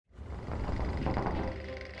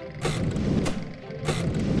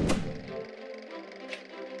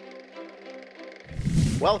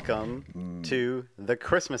Welcome to the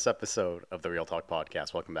Christmas episode of the Real Talk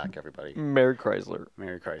Podcast. Welcome back, everybody. Merry Chrysler.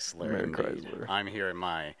 Merry Chrysler. Merry indeed. Chrysler. I'm here in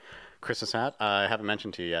my Christmas hat. I haven't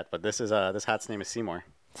mentioned to you yet, but this hat's name is Seymour.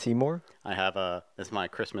 Seymour? I have this is my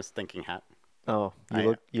Christmas thinking hat. Oh,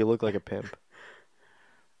 you look like a pimp.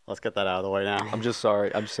 Let's get that out of the way now. I'm just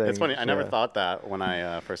sorry. I'm saying. It's funny. I never thought that when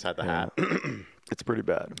I first had the hat, It's pretty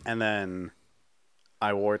bad. and then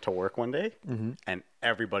I wore it to work one day, and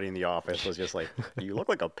everybody in the office was just like, "You look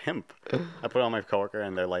like a pimp." I put it on my coworker,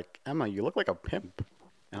 and they're like, "Emma, you look like a pimp,"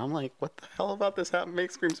 and I'm like, "What the hell about this hat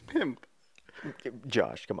makes screams pimp?"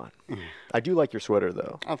 Josh, come on. I do like your sweater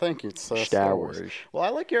though. Oh, thank you. It's Star Star Wars. Wars. Well, I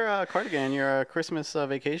like your cardigan, your Christmas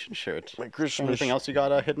vacation shirt. My Christmas. Anything else you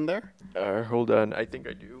got hidden there? Hold on. I think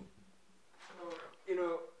I do.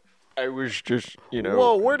 I was just,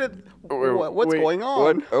 Whoa, what's going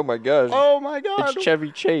on? What? Oh my gosh. Oh my God! It's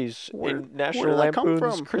Chevy Chase Where- in where National did that come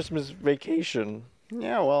Lampoon's from? Christmas Vacation.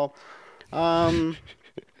 Yeah, well, cool.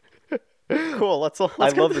 Let's I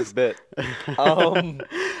get love this bit. Anyway,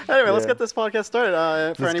 let's Yeah. get this podcast started.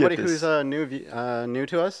 For Let's anybody get who's this. new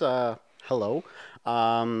to us, hello.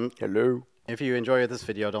 Hello. If you enjoy this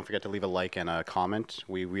video, don't forget to leave a like and a comment.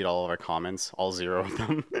 We read all of our comments, all 0 of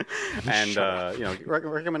them, and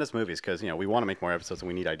recommend us movies because we want to make more episodes and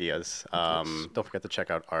we need ideas. Don't forget to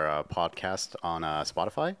check out our podcast on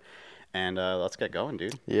Spotify, and let's get going,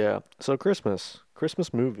 dude. Yeah. So Christmas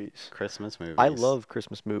movies. Christmas movies. I love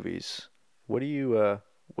Christmas movies. What do you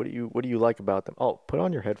like about them? Oh, put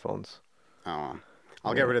on your headphones. Oh,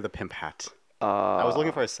 I'll get rid of the pimp hat. I was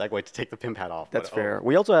looking for a segue to take the pimp hat off. That's but, fair.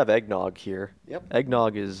 We also have eggnog here. Yep.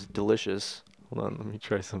 Eggnog is delicious. Hold on, let me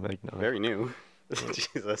try some eggnog. Very new.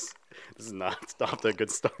 Jesus, this is not stopped a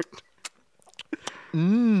good start.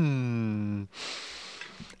 Mmm.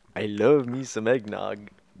 I love me some eggnog.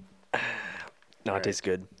 No, it tastes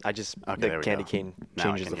good. I just Okay, the there we candy go. cane Now I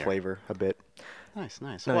changes can the hear. flavor a bit. Nice.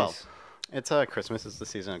 Nice. Well, it's Christmas. It's the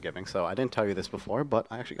season of giving. So I didn't tell you this before, but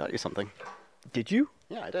I actually got you something. Did you?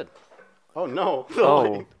 Yeah, I did. Oh no.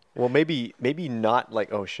 Oh, well maybe not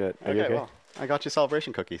like. Oh shit. Are you Okay. okay? Well, I got you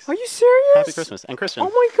celebration cookies. Are you serious? Happy Christmas. And Christian. Oh I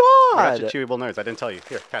my got you god. chewable nerds. I didn't tell you.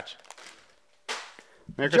 Here, catch.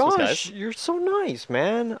 Merry Christmas, Josh, guys. you're so nice,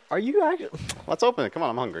 man. Are you actually? Let's open it. Come on,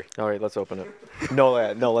 I'm hungry. All right, let's open it. No,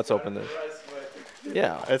 let's open it.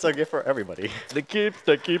 Yeah, It's a gift for everybody. the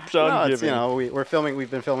keeps on No, it's, giving.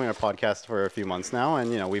 we've been filming our podcast for a few months now,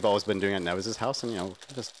 and we've always been doing it at Nevis' house, and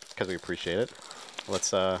just because we appreciate it,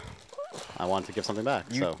 I want to give something back.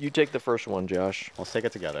 So You take the first one, Josh. let's take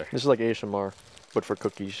it together. This is like ASMR, but for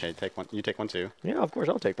cookies. Okay, take one. You take one too. Yeah, of course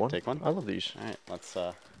I'll take one. Take one? I love these. All right, let's.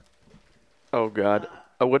 Oh God.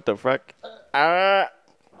 Oh, what the fuck? Oh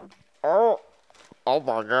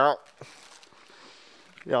my God.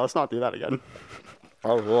 Yeah, let's not do that again.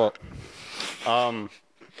 Oh what?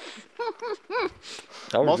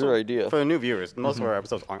 That was Most your of- idea. For the new viewers, most of our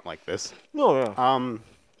episodes aren't like this. No, yeah.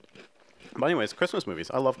 But anyways, Christmas movies.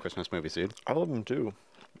 I love Christmas movies, dude. I love them too.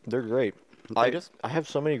 They're great. They I have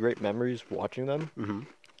so many great memories watching them.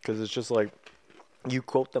 Because it's just like you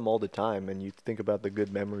quote them all the time, and you think about the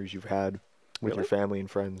good memories you've had with your Really? family and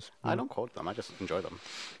friends. I don't quote them. I just enjoy them.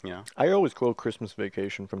 I always quote Christmas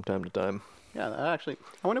Vacation from time to time. Yeah.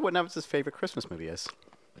 I wonder what Nevis' favorite Christmas movie is.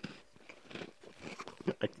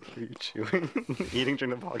 I hear you chewing. Eating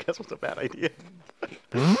during the podcast was a bad idea.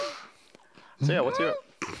 So yeah, what's your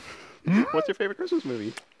favorite Christmas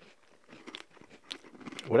movie?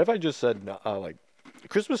 What if I just said like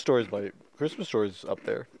Christmas Story is up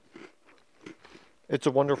there. It's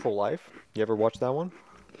a Wonderful Life. You ever watch that one?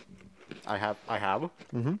 I have.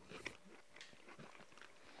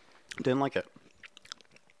 Didn't like it.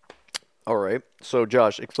 All right. So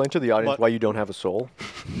Josh, explain to the audience But- why you don't have a soul.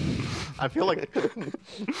 I feel like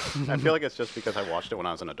it's just because I watched it when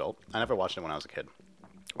I was an adult. I never watched it when I was a kid.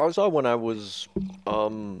 I saw it when I was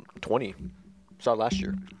 20. Saw it last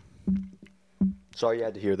year. Sorry you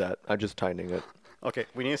had to hear that. I'm just tightening it. Okay,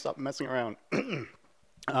 we need to stop messing around.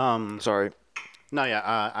 Sorry. No, yeah,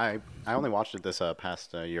 I only watched it this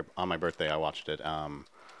past year on my birthday. I watched it.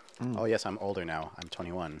 Oh yes, I'm older now. I'm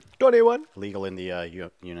 21, 21. legal in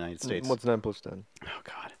the United States. What's 9 plus 10? Oh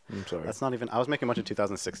God, I'm sorry. that's not even. I was making a bunch of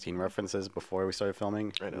 2016 references before we started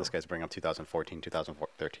filming. I know. This guy's bringing up 2014,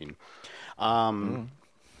 2013.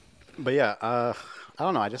 But yeah, I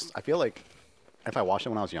don't know. I feel like if I watched it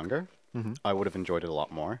when I was younger, I would have enjoyed it a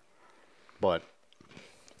lot more. But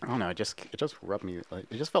I don't know. It just rubbed me. Like,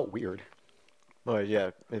 it just felt weird. Oh, yeah.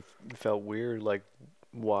 It felt weird. Like,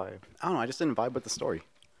 why? I don't know. I just didn't vibe with the story.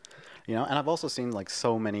 And I've also seen like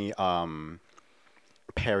so many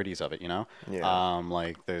parodies of it. Yeah.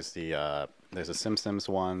 Like there's the There's a Simpsons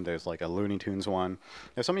one. There's like a Looney Tunes one.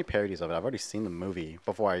 There's so many parodies of it. I've already seen the movie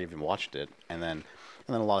before I even watched it, and then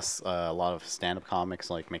a lot of stand-up comics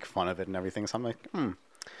like make fun of it and everything. So I'm like,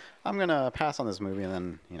 I'm gonna pass on this movie.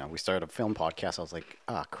 And then we started a film podcast. I was like,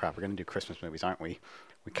 ah, crap, we're gonna do Christmas movies, aren't we?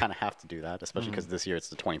 We kind of have to do that, especially because this year it's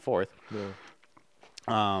the 24th. Yeah.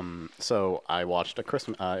 So I watched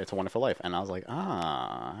It's a Wonderful Life, and I was like,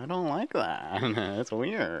 I don't like that. It's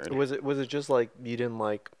weird. Was it just like you didn't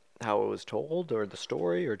like how it was told, or the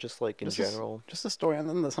story, or just like in general? Just the story, and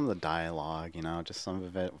then some of the dialogue. Just some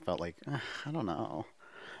of it felt like I don't know,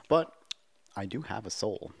 but I do have a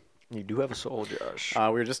soul. You do have a soul, Josh.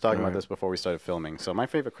 We were just talking about this before we started filming. So my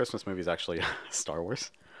favorite Christmas movie is actually Star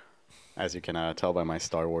Wars, as you can tell by my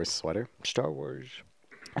Star Wars sweater. Star Wars.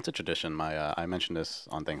 It's a tradition. I mentioned this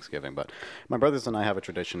on Thanksgiving, but my brothers and I have a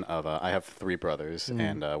tradition of. I have 3 brothers,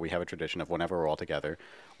 and we have a tradition of whenever we're all together,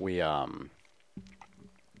 we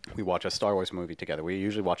watch a Star Wars movie together. We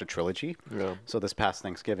usually watch a trilogy. Yeah. So this past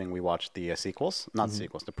Thanksgiving, we watched the sequels, not the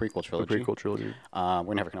sequels, the prequel trilogy. The prequel trilogy.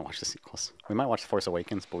 We're never gonna watch the sequels. We might watch Force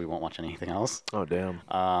Awakens, but we won't watch anything else. Oh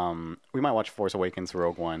damn. We might watch Force Awakens,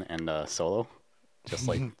 Rogue One, and Solo.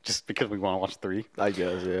 Just because we want to watch 3. I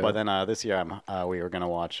guess, yeah. But then this year, we were gonna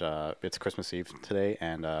watch. It's Christmas Eve today,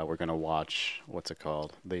 and we're gonna watch what's it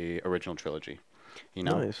called? The original trilogy.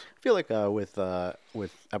 Nice. I feel like with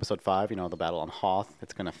Episode 5, the battle on Hoth,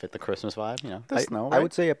 it's gonna fit the Christmas vibe. The snow. Right? I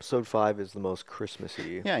would say Episode 5 is the most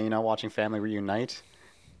Christmassy. Yeah, watching family reunite.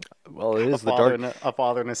 Well, it is a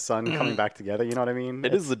father and his son coming back together. You know what I mean?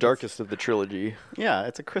 It is the darkest of the trilogy. Yeah,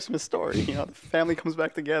 it's a Christmas story. The family comes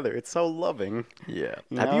back together. It's so loving. Yeah.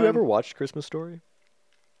 Have you ever watched Christmas Story?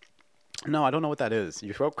 No, I don't know what that is.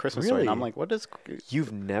 You wrote Christmas Story, and I'm like, what is?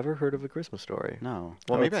 You've never heard of A Christmas Story? No.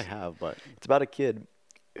 Well, maybe I have, but it's about a kid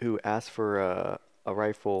who asked for a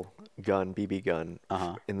rifle gun, BB gun,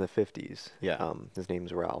 in the 50s. Yeah. His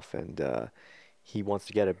name's Ralph, and he wants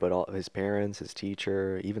to get it, but all his parents, his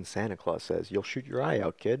teacher, even Santa Claus says, "You'll shoot your eye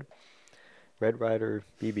out, kid." Red Ryder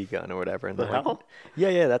BB gun or whatever. And the hell?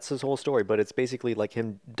 Yeah, that's his whole story. But it's basically like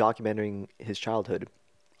him documenting his childhood.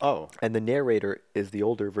 Oh. And the narrator is the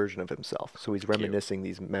older version of himself. So he's reminiscing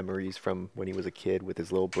these memories from when he was a kid with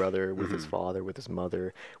his little brother, with his father, with his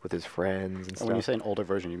mother, with his friends and stuff. When you say an older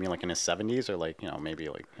version, you mean like in his 70s or like, maybe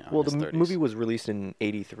like well, in his 30s? Movie was released in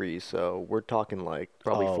 83, so we're talking like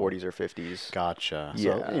probably 40s or 50s. Gotcha.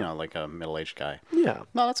 Yeah. So, like a middle-aged guy. Yeah.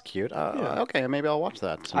 No, that's cute. Okay, maybe I'll watch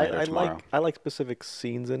that tonight or tomorrow. I like specific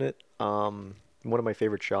scenes in it. One of my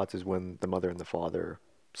favorite shots is when the mother and the father,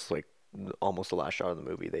 it's like almost the last shot of the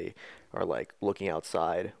movie, they are like looking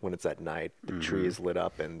outside when it's at night. The tree is lit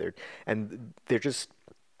up, and they're just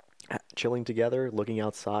chilling together, looking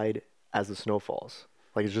outside as the snow falls.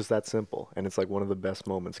 Like, it's just that simple, and it's like one of the best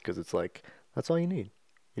moments because it's like that's all you need.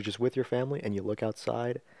 You're just with your family, and you look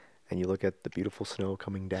outside, and you look at the beautiful snow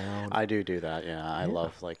coming down. I do that, yeah. I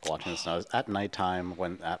love like watching the snow. At nighttime,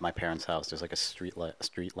 when at my parents' house, there's like a street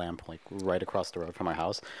lamp like right across the road from our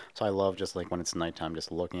house. So I love just like when it's nighttime, just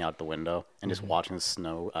looking out the window and just watching the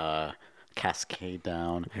snow cascade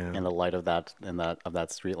down in the light of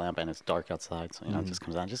that street lamp, and it's dark outside. So it just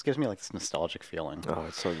comes out. It just gives me like this nostalgic feeling. Oh,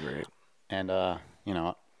 it's so great. And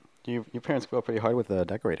your parents go up pretty hard with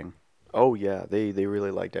decorating. Oh yeah, they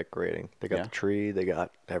really like decorating. They got the tree, they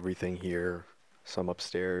got everything here, some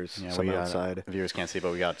upstairs, some outside. Viewers can't see,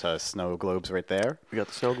 but we got snow globes right there. We got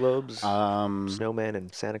the snow globes, snowman,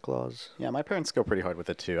 and Santa Claus. Yeah, my parents go pretty hard with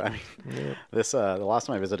it too. I mean, the last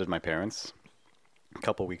time I visited my parents, a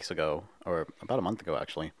couple weeks ago, or about a month ago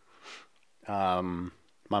actually, my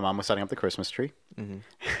mom was setting up the Christmas tree, and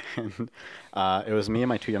it was me and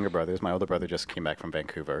my 2 younger brothers. My older brother just came back from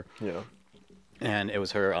Vancouver. Yeah. And it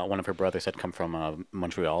was one of her brothers had come from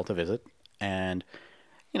Montreal to visit. And,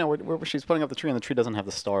 she's putting up the tree, and the tree doesn't have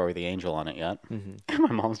the star or the angel on it yet. And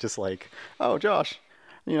my mom's just like, "Oh, Josh,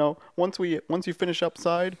 once you finish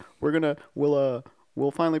upside, we'll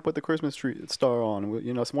finally put the Christmas tree star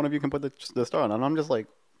on. So one of you can put the star on." And I'm just like,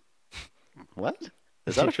 "What?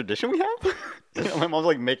 Is that a tradition we have?" My mom's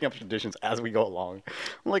like making up traditions as we go along.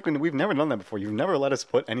 I'm like, we've never done that before. You've never let us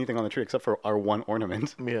put anything on the tree except for our one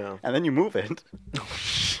ornament. Yeah. And then you move it.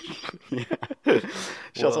 Yeah.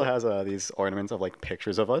 She also has these ornaments of like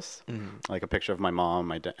pictures of us, like a picture of my mom,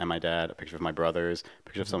 and my dad, a picture of my brothers, a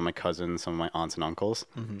picture of some of my cousins, some of my aunts and uncles,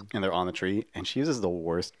 and they're on the tree. And she uses the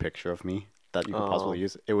worst picture of me that you could possibly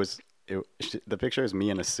use. The picture is me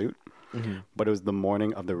in a suit. But it was the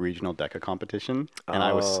morning of the regional DECA competition, and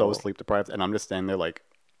I was so sleep deprived, and I'm just standing there like,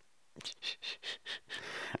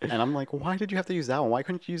 and I'm like, why did you have to use that one? Why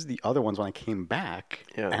couldn't you use the other ones when I came back?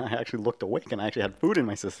 Yeah. And I actually looked awake, and I actually had food in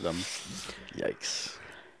my system. Yikes.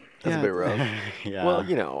 That's a bit rough. Yeah. Well,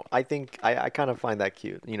 you know, I think I kind of find that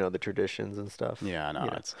cute. You know, the traditions and stuff. Yeah, no,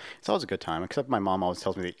 You know, it's always a good time. Except my mom always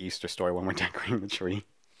tells me the Easter story when we're decorating the tree.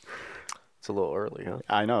 it's a little early, huh?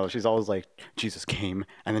 I know. She's always like, Jesus came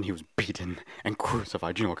and then he was beaten and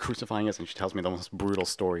crucified. You know what crucifying is? And she tells me the most brutal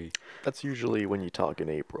story. That's usually when you talk in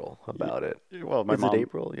April about it. Well, my Is mom. it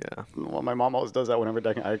April? Yeah. Well, my mom always does that whenever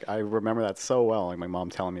I remember that so well. Like my mom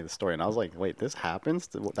telling me the story, and I was like, "Wait, this happens?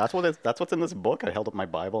 That's what's in this book." I held up my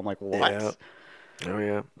Bible. I'm like, "What?" Yeah. Oh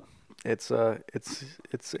yeah. It's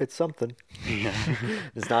something. Yeah.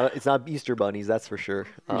 It's not Easter bunnies, that's for sure.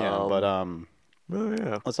 Yeah, but Oh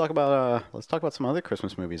yeah. let's talk about some other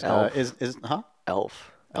Christmas movies. Elf. Is huh?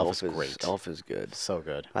 Elf. Elf is great. Elf is good. So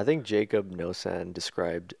good. I think Jacob Nosan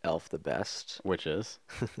described Elf the best. Which is?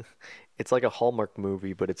 It's like a Hallmark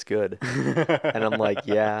movie, but it's good. And I'm like,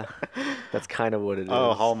 yeah, that's kind of what it is.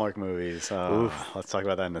 Oh, Hallmark movies. Let's talk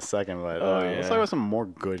about that in a second. But let's talk about some more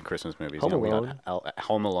good Christmas movies. Home we Alone. got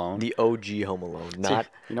Home Alone. The OG Home Alone, not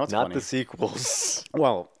you know what's not funny? the sequels.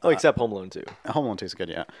 Well, Oh, except Home Alone 2. Home Alone 2 is good,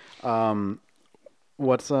 yeah.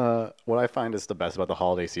 What I find is the best about the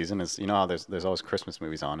holiday season is how there's always Christmas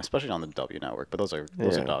movies on, especially on the W network, but those are Yeah.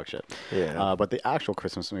 dog shit. Yeah. But the actual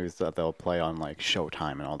Christmas movies that they'll play on like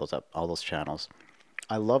Showtime and all those channels,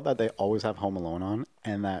 I love that they always have Home Alone on,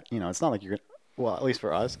 and that it's not like you're well, at least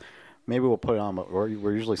for us, maybe we'll put it on, but we're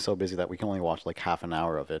usually so busy that we can only watch like half an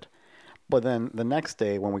hour of it. But then the next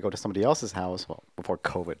day when we go to somebody else's house, well, before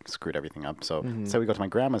COVID screwed everything up, so say we go to my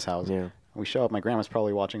grandma's house, Yeah. we show up, my grandma's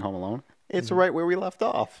probably watching Home Alone. It's right where we left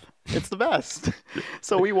off. It's the best.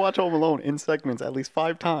 So we watch Home Alone in segments at least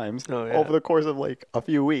 5 times Oh, yeah. over the course of like a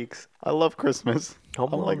few weeks. I love Christmas.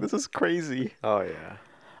 Home I'm like, Alone. this is crazy. Oh yeah.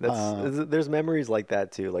 There's memories like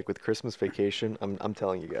that too. Like with Christmas Vacation, I'm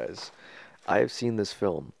telling you guys, I have seen this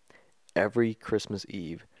film every Christmas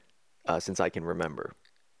Eve since I can remember.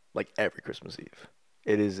 Like every Christmas Eve.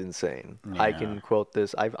 It is insane. I Yeah. can quote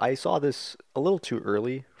this. I saw this a little too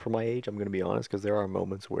early for my age, I'm going to be honest, because there are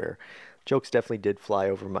moments where jokes definitely did fly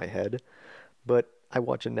over my head. But I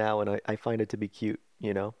watch it now and I find it to be cute,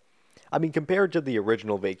 you know? I mean, compared to the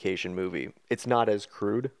original Vacation movie, it's not as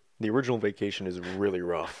crude. The original Vacation is really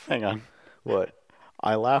rough. Hang on. What?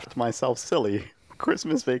 I laughed myself silly.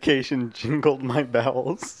 Christmas Vacation jingled my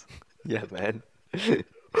bells. Yeah, man.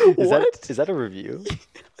 What? Is that a review?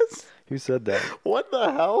 Who said that? What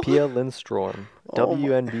the hell? Pia Lindstrom, Oh my-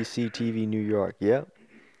 WNBC TV New York. Yeah.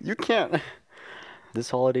 You can't. This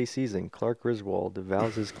holiday season, Clark Griswold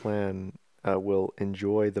vows his clan will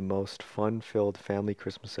enjoy the most fun-filled family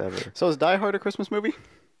Christmas ever. So is Die Hard a Christmas movie?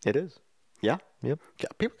 It is. Yeah. Yep. Yeah,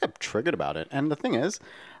 people get triggered about it. And the thing is,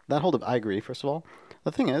 I agree, first of all.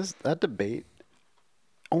 The thing is, that debate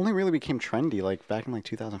only really became trendy like back in like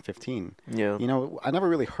 2015. Yeah. I never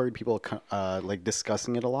really heard people like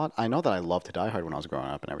discussing it a lot. I know that I loved Die Hard when I was growing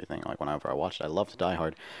up and everything. Like whenever I watched it, I loved Die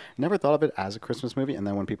Hard. Never thought of it as a Christmas movie. And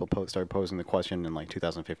then when people started posing the question in like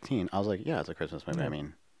 2015, I was like, yeah, it's a Christmas movie. I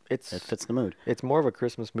mean, it fits the mood. It's more of a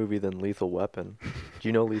Christmas movie than Lethal Weapon. Do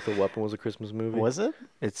you know Lethal Weapon was a Christmas movie? Was it?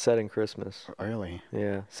 It's set in Christmas. Really?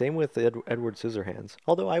 Yeah. Same with Edward Scissorhands.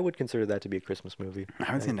 Although I would consider that to be a Christmas movie. I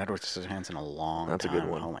haven't seen Edward Scissorhands in a long That's time. a good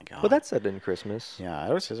one. Oh my god. But that's set in Christmas. Yeah,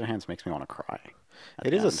 Edward Scissorhands makes me want to cry. at It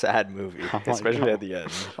the is a end. sad movie, I'm like, especially oh. at the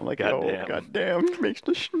end. I'm like, Goddamn. oh, goddamn, it makes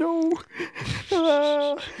the snow.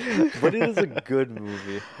 Ah. But it is a good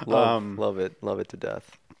movie. Love it to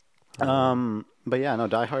death. But yeah, no,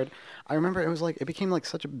 Die Hard. I remember it became like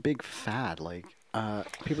such a big fad. Like,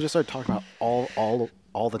 people just started talking about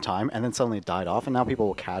all the time, and then suddenly it died off, and now people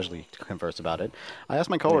will casually converse about it. I asked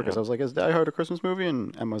my coworkers, I was like, "Is Die Hard a Christmas movie?"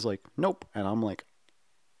 And Emma was like, "Nope," and I'm like,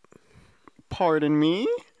 "Pardon me."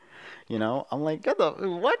 I'm like,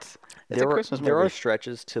 what? It's a Christmas movie. There are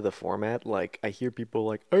stretches to the format. Like I hear people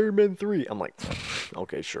like Iron Man 3. I'm like,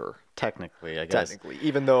 okay, sure. Technically, I guess. Technically,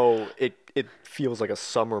 even though it feels like a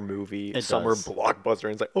summer movie, It summer does. blockbuster,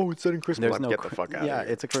 and it's like, oh, it's set in Christmas. There's Like, no get the fuck out. Yeah, of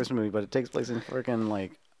here. it's a Christmas movie, but it takes place in freaking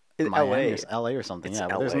like In Miami LA. or LA or something. It's Yeah,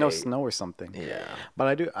 but there's no LA. snow or something. Yeah.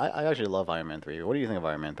 But I actually love Iron Man 3. What do you think of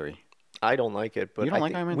Iron Man 3? I don't like it, but You don't I like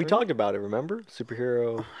think Iron Man we 3? talked about it. Remember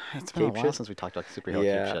superhero? It's been a cape while shit? since we talked about superhero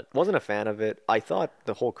Yeah, cape shit. wasn't a fan of it. I thought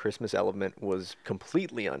the whole Christmas element was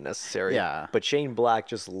completely unnecessary. Yeah. But Shane Black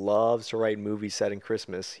just loves to write movies set in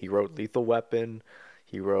Christmas. He wrote Lethal Weapon.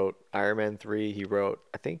 He wrote Iron Man 3. He wrote,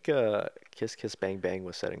 I think, Kiss Kiss Bang Bang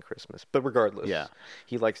was set in Christmas. But regardless, Yeah.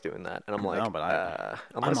 he likes doing that. And I'm like, No, but I'm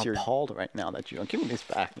unless you're appalled right now that you don't give me these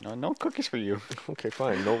back. No cookies for you. okay,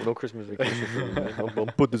 fine. No Christmas vacation for me. Man. I'll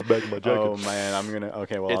put this back in my jacket. Oh man, I'm gonna.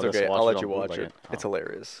 Okay, well, It's I'll just okay. watch I'll it let you on watch bootleg it. It's Oh,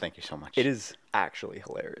 hilarious. Thank you so much. It is actually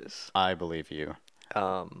hilarious. I believe you.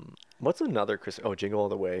 What's another Christmas? Oh, Jingle All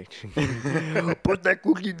the Way. Put that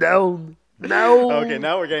cookie down. No. Okay,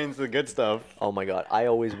 now we're getting to the good stuff. Oh my God, I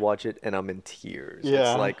always watch it and I'm in tears.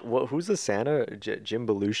 Yeah. It's like, who's the Santa? Jim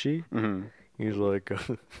Belushi. Mm-hmm. He's like,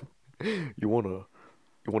 you want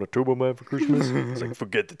a Turbo Man for Christmas? It's like,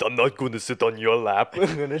 forget it, I'm not going to sit on your lap.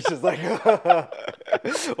 And it's just like,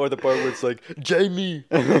 or the part where it's like, Jamie,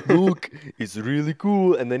 look, it's really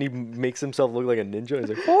cool. And then he makes himself look like a ninja. He's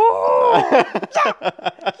like, oh,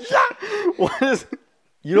 What is?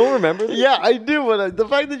 you don't remember this? Yeah, I do. But the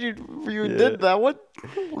fact that you Yeah. did that, what?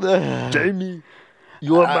 Jamie,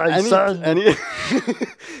 you are my son. Any,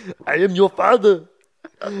 I am your father.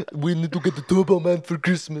 We need to get the Turbo Man for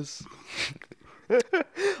Christmas.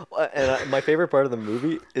 And my favorite part of the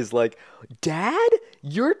movie is like, Dad,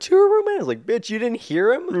 you're Turbo Man? I was like, bitch, you didn't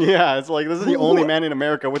hear him? yeah, it's like this is the only What? man in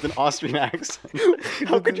America with an Austrian accent.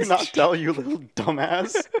 How could you not tell, you little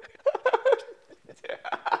dumbass?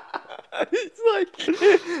 It's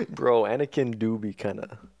like, bro, Anakin do be kind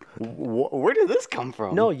of. Where did this come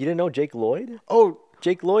from? No, you didn't know Jake Lloyd? Oh,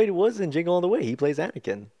 Jake Lloyd was in Jingle All the Way. He plays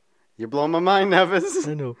Anakin. you're blowing my mind, Nevis.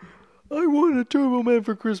 I know. I want a Turbo Man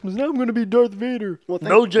for Christmas. Now I'm going to be Darth Vader. Well,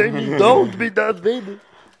 no, Jamie, don't be Darth Vader.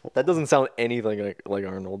 That doesn't sound anything like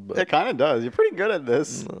Arnold, but It kind of does. You're pretty good at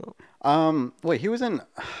this. Wait, he was in.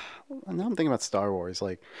 Now I'm thinking about Star Wars.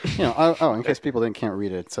 Like, you know, in case people can't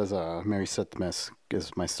read it, it says Mary Sithmas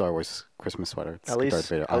is my Star Wars Christmas sweater. It's at Darth least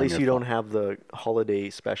Vader. at least you don't have the holiday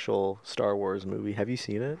special Star Wars movie. Have you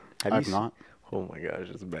seen it? I've not. Oh my gosh,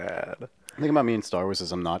 it's bad. The thing about me and Star Wars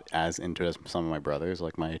is I'm not as into it as some of my brothers.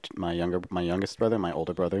 Like my youngest brother, and my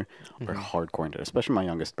older brother are hardcore into it. Especially my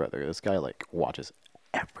youngest brother. This guy like watches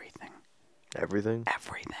everything. Everything?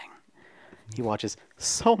 Everything. He watches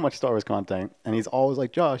so much Star Wars content, and he's always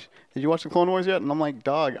like, "Josh, did you watch the Clone Wars yet?" And I'm like,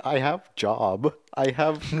 "Dog, I have job. I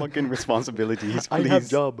have fucking responsibilities. I Please. have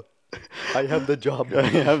job. I have the job. I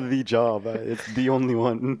have the job. It's the only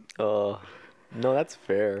one." No, that's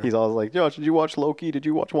fair. He's always like, "Josh, did you watch Loki? Did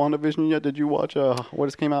you watch WandaVision yet? Did you watch what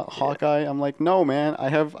just came out, Hawkeye?" I'm like, "No, man. I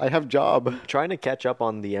have job." Trying to catch up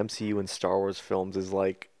on the MCU and Star Wars films is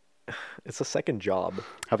like, it's a second job.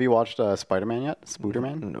 Have you watched Spider-Man yet?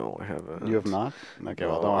 Spooderman? No, I haven't. You have not? Okay,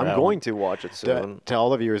 well, No, don't worry. I'm going to watch it soon. To all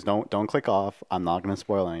the viewers, don't click off. I'm not going to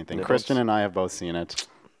spoil anything. No, Christian don't and I have both seen it.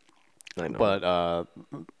 I know. But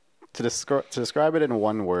to describe it in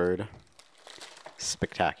one word,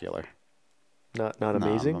 spectacular. Not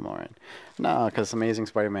amazing. I'm all right. No, because Amazing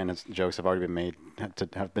Spider-Man jokes have already been made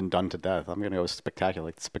have been done to death. I'm gonna go with spectacular,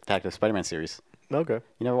 like the Spectacular Spider-Man series. Okay.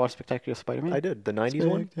 You never watched Spectacular Spider-Man? I did. The 90s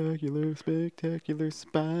one? Spectacular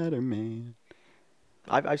Spider-Man.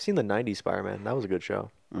 I've seen the 90s Spider-Man. That was a good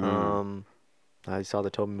show. I saw the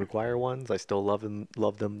Tobey Maguire ones. I still love them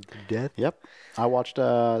to death. Yep. I watched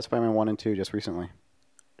Spider-Man 1 and 2 just recently.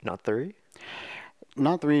 Not 3?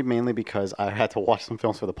 Not 3, mainly because I had to watch some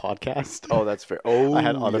films for the podcast. Oh, that's fair. Oh, I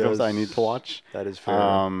had other films that I need to watch. That is fair.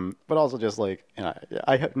 But also just like, you know,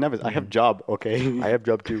 I have job, okay? I have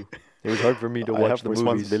job too. It was hard for me to I watch have the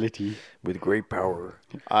responsibility. movies. With great power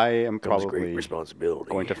I am comes probably great responsibility.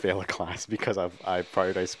 going to fail a class because I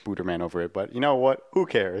prioritized Spooderman over it. But you know what? Who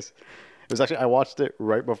cares? It was actually I watched it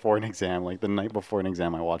right before an exam, like the night before an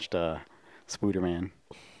exam. I watched Spooderman.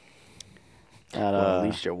 Well, at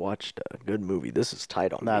least you watched a good movie. This is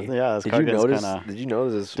tight on me. Yeah, this Did you cardigan's notice? kinda- Did you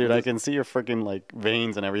notice? Dude, I can see your freaking like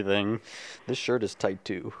veins and everything. This shirt is tight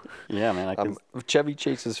too. Yeah, man, I can. Chevy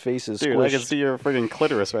Chase's face is Dude, squished. I can see your freaking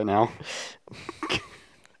clitoris right now.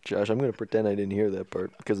 Josh, I'm gonna pretend I didn't hear that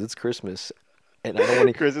part because it's Christmas, and I don't want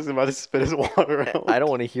to. Chris is about to spit his water out. I don't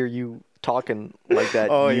want to hear you talking like that.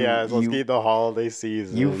 Oh you, yeah, let's you, get the holiday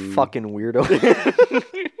season. you fucking weirdo.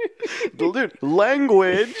 Dude,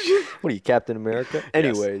 language. What are you, Captain America?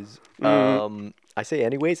 Anyways, I say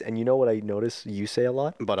anyways, and you know what I notice you say a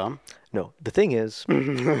lot? But No, the thing is,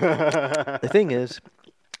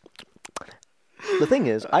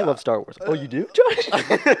 I love Star Wars. Oh, you do, Josh?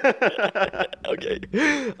 Okay.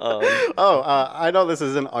 I know this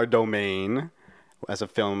isn't our domain as a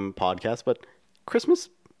film podcast, but Christmas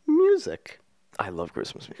music. I love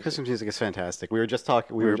Christmas music. Christmas music is fantastic. We were just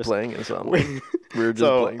talking. We were just playing it some. we- We were just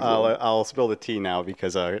so playing. some. I'll spill the tea now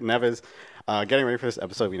because Nevis, getting ready for this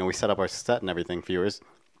episode, you know, we set up our set and everything, viewers,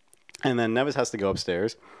 and then Nevis has to go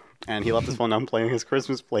upstairs, and he left his phone down playing his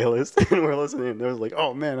Christmas playlist, and we're listening. And Nevis was like,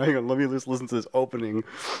 "Oh man, hang on, let me just listen to this opening."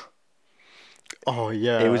 Oh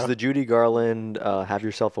yeah, It was the Judy Garland "Have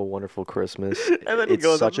Yourself a Wonderful Christmas." And then he It's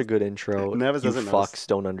goes such up- a good intro. Nevis you doesn't know fucks this.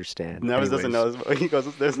 don't understand. Nevis doesn't know Anyways. this. He goes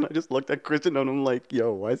upstairs, and I just looked at Christian, and I'm like,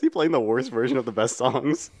 "Yo, why is he playing the worst version of the best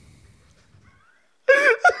songs?"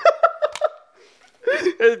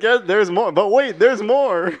 There's more, but wait, there's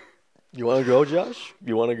more. You want to go, Josh?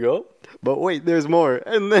 You want to go? But wait, there's more.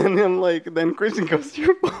 And then I'm like, then Christian goes to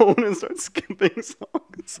your phone and starts skipping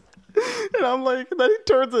songs. And I'm like, then he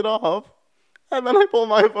turns it off. And then I pull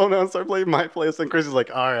my phone out and start playing my playlist. And Christian's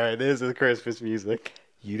like, all right, this is Christmas music.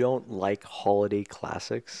 You don't like holiday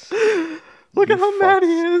classics? Look at how mad he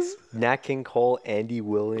is. Nat King Cole, Andy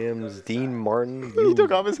Williams, Dean Martin. He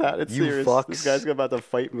took off his hat. It's you serious. fucks. This guy's about to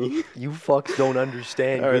fight me. You fucks don't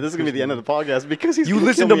understand. All right, this is going to be the end of the podcast because he's You gonna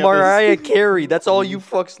listen kill to me at this. Mariah Carey. That's all you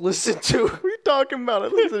fucks listen to. What are you talking about? I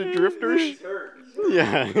listen to Drifters.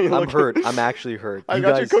 Yeah. I'm hurt. I'm actually hurt. I You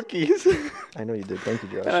got guys- your cookies. I know you did. Thank you,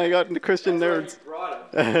 And Josh. I got into Christian nerds.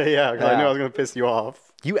 Yeah, because I knew I was going to piss you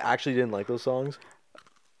off. You actually didn't like those songs?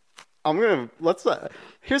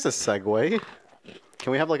 Here's a segue.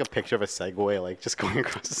 Can we have like a picture of a segue, like just going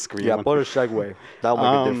across the screen? Yeah, put a segue. That'll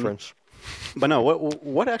make a difference. But no,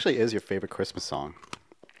 what actually is your favorite Christmas song?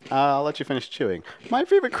 I'll let you finish chewing. My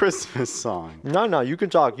favorite Christmas song. No, you can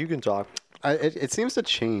talk. You can talk. It seems to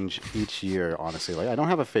change each year, honestly. Like I don't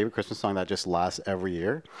have a favorite Christmas song that just lasts every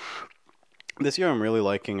year. This year, I'm really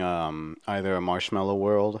liking either a Marshmallow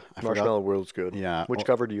World. Marshmallow World's good. Yeah, Which or-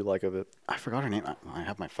 cover do you like of it? I forgot her name. I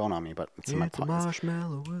have my phone on me, but it's in my pocket.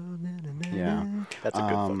 Marshmallow World. Yeah, That's a good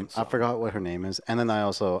fucking song. I forgot what her name is. And then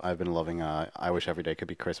I've been loving I Wish Every Day Could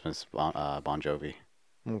Be Christmas, Bon Jovi.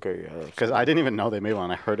 Okay, yeah. Because I didn't even know they made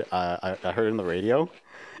one. I heard I heard it in the radio,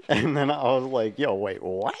 and then I was like, "Yo, wait,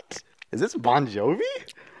 what? Is this Bon Jovi?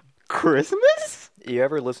 Christmas?" You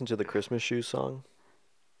ever listen to the Christmas Shoes song?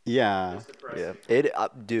 Yeah. Yeah.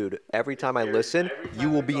 Dude, every time I listen, you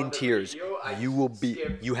will be in tears. You will be.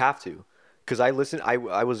 You have to. Because I listened, I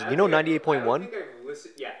was, 98.1? I don't think I've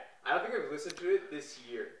listened. Yeah, I don't think I've listened to it this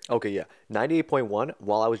year. Okay, yeah. 98.1,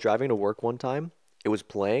 while I was driving to work one time, it was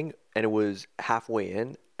playing, and it was halfway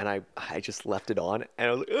in, and I just left it on, and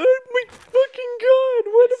I was like, oh my fucking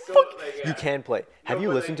god, what the So, fuck? like, yeah. You can play. Have you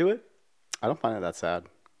but, listened to it? I don't find it that sad.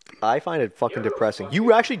 I find it fucking know depressing. fucking-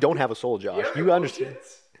 You actually don't have a soul, Josh. have You understand.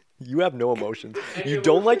 emotions? You have no emotions. Any You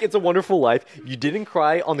don't like emotions? It's a Wonderful Life. You didn't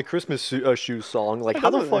cry on the Christmas Shoes song. Like, how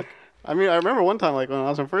the fuck? I mean, I remember one time, like when I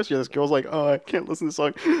was in first year, this girl's like, "Oh, I can't listen to the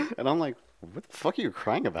song," and I'm like, "What the fuck are you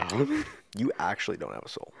crying about?" You actually don't have a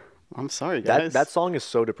soul. I'm sorry, That guys. that song is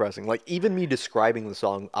so depressing. Like, even me describing the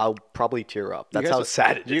song, I'll probably tear up. You That's guys- how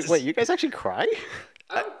sad it is. Wait, you guys actually cry?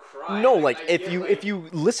 I don't cry. No, I like get, if you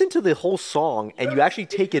listen to the whole song and you actually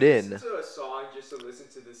take it in, Listen to a song just to listen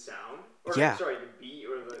to the sound. Or, Yeah. Sorry, the beat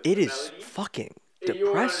or the it is melody. fucking You won't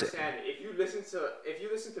depressing. understand it. If you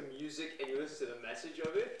listen to music and you listen to the message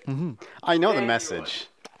of it. I know the Then you message.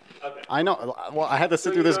 Okay. I know. Well, I had to sit So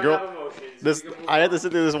through you this don't girl. have emotions, This you can move I had to on.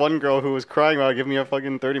 sit through this one girl who was crying about giving me a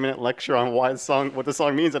fucking 30-minute lecture on what the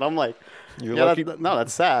song means, and I'm like, You're yeah, lucky- no,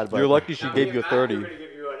 that's sad. But You're lucky she Now gave me you a and Matt are 30. gonna give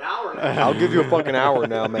you an hour now. I'll give you a fucking hour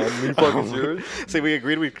now, man. You fucking serious? See, we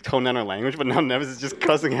agreed we'd tone down our language, but now Nevis is just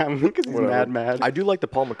cussing at me because he's mad. I do like the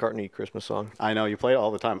Paul McCartney Christmas song. I know you play it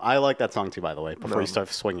all the time. I like that song too, by the way. Before you start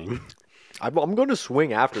swinging, I'm going to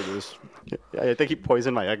swing after this. yeah, I think he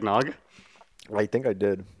poisoned my eggnog. I think I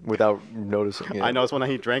did without noticing it. I know it's when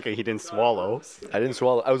he drank it, he didn't swallow. I didn't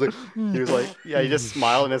swallow. I was like, He was like, yeah, he just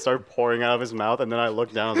smiled and it started pouring out of his mouth, and then I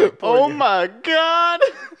looked down. I was like, oh my god.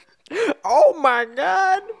 oh my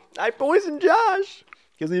god, I poisoned Josh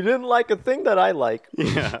because he didn't like a thing that I like.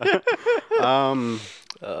 Yeah.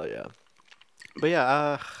 Oh yeah. But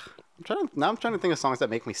yeah, I'm trying to think of songs that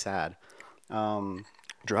make me sad.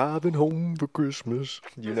 Driving home for Christmas.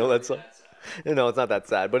 Do you know that song? No, it's not that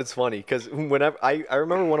sad, but it's funny because whenever I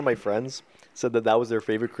remember one of my friends said that was their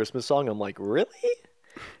favorite Christmas song. I'm like, really?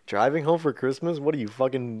 Driving home for Christmas? What are you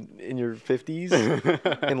fucking in your 50s?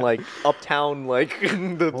 In like uptown, like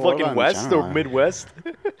the Well, what fucking about in West general? or Midwest?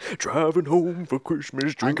 Driving home for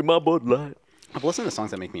Christmas, drinking my Bud Light. I've listened to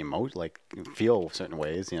songs that make me feel certain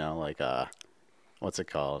ways. You know, like what's it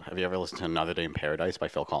called? Have you ever listened to "Another Day in Paradise" by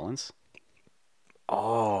Phil Collins?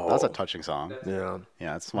 Oh, That's a touching song. yeah.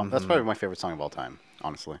 Yeah, that's probably my favorite song of all time,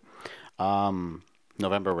 honestly.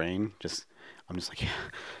 November Rain, I'm just like,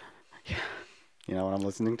 yeah, you know, when I'm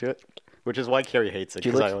listening to it, which is why Carrie hates it,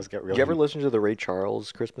 because I always get Do really. you ever listen to the Ray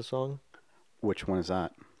Charles Christmas song? Which one is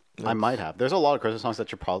that? I might have. There's a lot of Christmas songs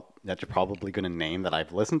that you're probably gonna name that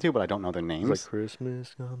I've listened to, but I don't know their names. It's like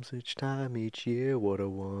Christmas comes each time each year. What a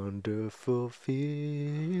wonderful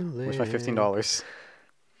feeling. Where's my $15?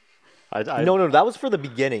 No, that was for the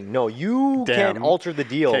beginning. No, you can't Damn. alter the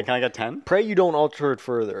deal. Okay, can I get 10? Pray you don't alter it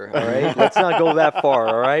further. All right, let's not go that far.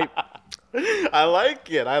 All right. I like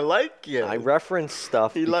it. I reference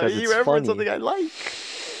stuff because he it's referenced funny. something I like.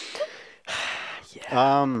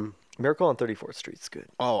 Yeah. Miracle on 34th Street's good.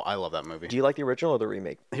 Oh, I love that movie. Do you like the original or the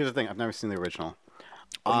remake? Here's the thing. I've never seen the original.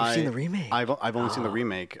 Oh, you've seen the remake? I've only seen the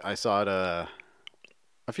remake. I saw it a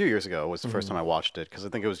few years ago. Was the first Mm-hmm. time I watched it because I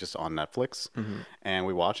think it was just on Netflix, and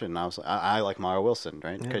we watched it. And I like Mara Wilson,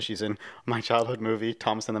 right? Because she's in my childhood movie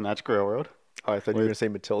Thomas and the Magic Railroad. Oh, I thought you were gonna say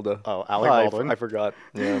Matilda. Oh, Alec I Baldwin. I forgot.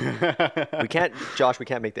 Yeah. we can't, Josh. We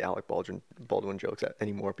can't make the Alec Baldwin jokes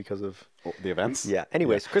anymore because of. The events. Yeah.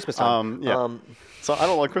 Anyways, Christmas time. Yeah. So I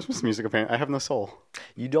don't like Christmas music. Apparently, I have no soul.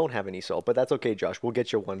 You don't have any soul, but that's okay, Josh. We'll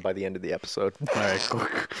get you one by the end of the episode. All right, cool.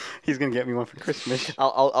 He's gonna get me one for Christmas.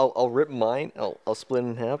 I'll rip mine. I'll split it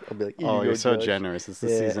in half. I'll be like, "Here you Oh, go, you're so Josh." generous. It's the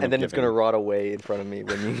Yeah, season. and then of it's gonna giving. rot away in front of me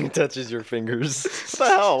when you touches your fingers. What the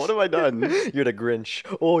hell? What have I done? You're the Grinch.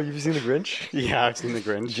 Oh, you've seen the Grinch? Yeah, I've seen the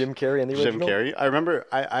Grinch. Jim Carrey and the original. Jim Carrey. I remember.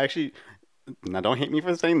 I actually. Now, don't hate me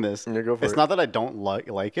for saying this. Yeah, go for it's it. not that I don't like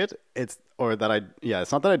it. It's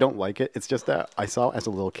It's not that I don't like it. It's just that I saw it as a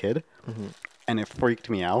little kid, and it freaked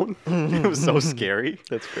me out. It was so scary.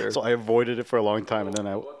 That's fair. So I avoided it for a long time, and then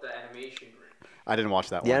What about the animation Grinch? I didn't watch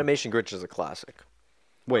that The one. animation Grinch is a classic.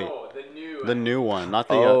 Wait, Oh, the new one, not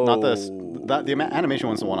the animation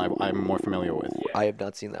one's the one I'm more familiar with. I have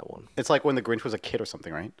not seen that one. It's like when the Grinch was a kid or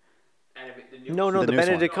something, right? No, The the newest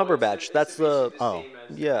Benedict one. Cumberbatch. That's the. Oh.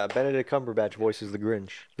 Yeah, Benedict Cumberbatch voices the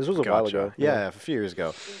Grinch. This was a while Gotcha. ago. Yeah, a few years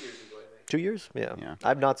ago. 2 years? Yeah. Yeah.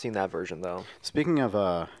 I've not seen that version though. Speaking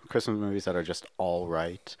of Christmas movies that are just all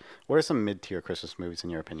right, what are some mid-tier Christmas movies in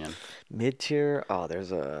your opinion? Mid tier. Oh,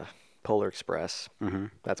 there's a Polar Express. Mm-hmm.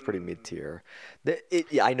 That's pretty mid tier.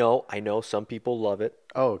 Yeah, I know. Some people love it.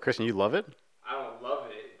 Oh, Christian, you love it? I don't love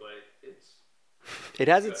it, but it's It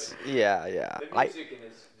has its. Yeah, yeah. the music in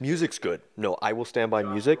this. Music's good. No, I will stand by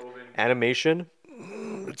Josh music. Groban. Animation.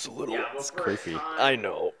 It's a little. Yeah, well, for a creepy. time- I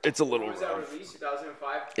know. It's a little When was that rough. released?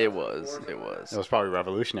 2005. It was. 2004, It was. It was probably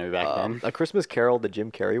revolutionary back then. A Christmas Carol, the Jim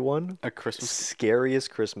Carrey one. A Christmas. Scariest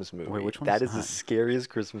Christmas movie. Wait, which one That is is the that? scariest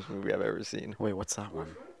Christmas movie I've ever seen. Wait, what's that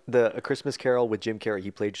one? The A Christmas Carol with Jim Carrey.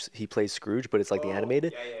 He plays Scrooge, but it's like the Oh,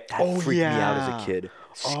 animated. yeah, yeah. That Oh, freaked me out yeah. as a kid.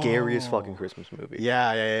 Scariest fucking Christmas movie.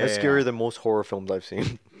 Yeah, yeah, yeah. That's scarier than most horror films I've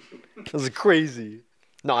seen. That's crazy.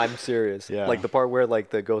 No, I'm serious. Yeah. Like the part where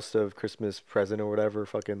like the ghost of Christmas present or whatever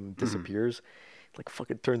fucking Mm-hmm. disappears. Like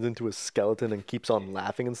fucking turns into a skeleton and keeps on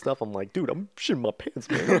laughing and stuff. I'm like, dude, I'm shitting my pants,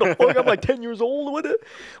 man. What the fuck? I'm like 10 years old. What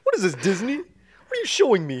is this, Disney? What are you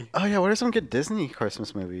showing me? Oh yeah, what are some good Disney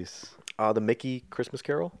Christmas movies? The Mickey Christmas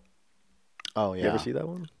Carol. Oh yeah. You ever see that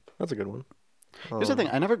one? That's a good one. Here's the thing.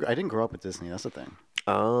 I didn't grow up with Disney. That's the thing.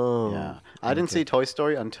 Oh. Yeah. I didn't see Toy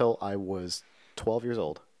Story until I was 12 years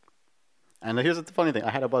old. And here's the funny thing. I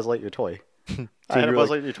had a Buzz Lightyear toy. I had a you're Buzz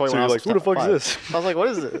like- Lightyear toy so when I you're was like, who the fuck is 5. this? I was like, what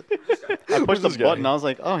is it? I pushed the button. I was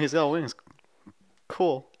like, oh, he's got wings.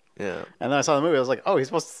 Cool. Yeah. And then I saw the movie. I was like, oh, he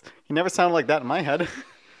never sounded like that in my head.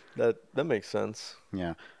 That makes sense.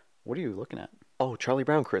 Yeah. What are you looking at? Oh, Charlie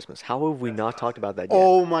Brown Christmas. How have we not talked about that yet?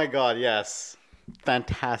 Oh my God, yes.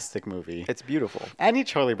 Fantastic movie. It's beautiful. Any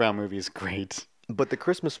Charlie Brown movie is great. But the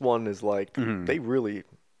Christmas one is like they really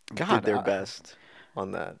God, did their best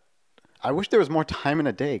on that. I wish there was more time in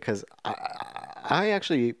a day because I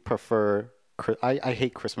actually prefer. I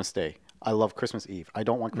hate Christmas Day. I love Christmas Eve. I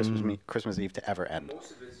don't want Christmas Eve to ever end.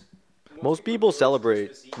 Most people celebrate.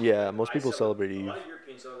 Christmas Eve. Yeah, most I people celebrate A Eve. lot of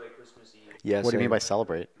Europeans celebrate Christmas Eve. Yeah. What do you mean same. by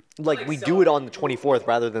celebrate? Like Like we do it on the celebrate. 24th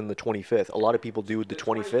rather than the 25th. A lot of people do the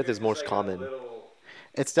 25th is most like a common. little-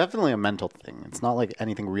 It's definitely a mental thing. It's not like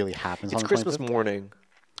anything really happens. It's on the Christmas 25th. morning.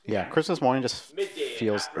 Yeah, Christmas morning just midday.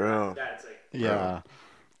 feels. After that, it's like Yeah.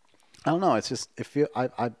 I don't know. It's just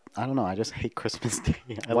I don't know. I just hate Christmas Day.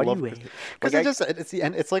 Why do you hate it? Because Like, it's the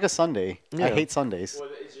end. It's like a Sunday. I Yeah. hate Sundays. well,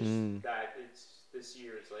 it's just that it's this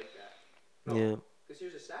year is like that. No, Yeah. This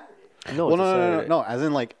year's a Saturday. No, Well, it's a no. Saturday. No. As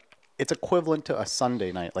in like, it's equivalent to a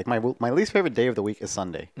Sunday night. Like my least favorite day of the week is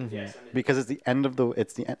Sunday Yeah, Sunday. because it's the end of the.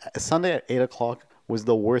 It's the Sunday at 8:00 was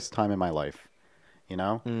the worst time in my life. You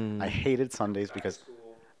know, I hated Sundays because. School.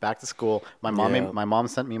 Back to school. My Yeah. mom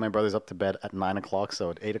sent me and my brothers up to bed at 9:00. So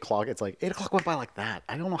at 8:00, it's like 8:00 went by like that.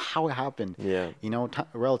 I don't know how it happened. Yeah. You know,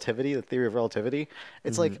 relativity, the theory of relativity.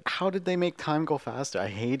 It's like, how did they make time go faster? I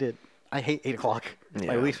hate it. I hate 8:00. It's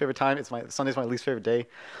my Yeah. least favorite time. Sunday's my least favorite day.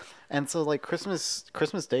 And so like Christmas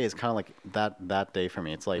Day is kind of like that day for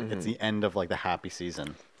me. It's like it's the end of like the happy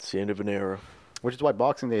season, It's the end of an era. which is why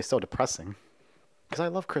Boxing Day is so depressing. Because I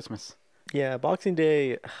love Christmas. Yeah, Boxing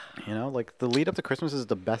Day. You know, like the lead up to Christmas is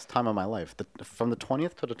the best time of my life. From the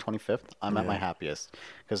 20th to the 25th, I'm at my happiest.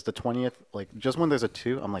 Because the 20th, like just when there's a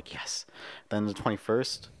 2, I'm like, yes. Then the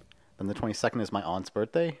 21st, then the 22nd is my aunt's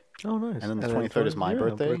birthday. Oh, nice. And then the 23rd is my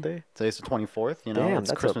birthday. Today's the 24th, you know, Damn, it's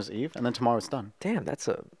that's Christmas Eve. And then tomorrow it's done. Damn, that's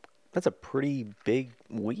a pretty big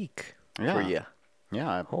week for Yeah. you.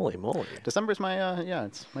 Yeah. Holy moly. December is my,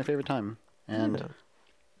 it's my favorite time. And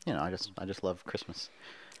you know, I just love Christmas.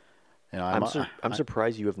 You know, I'm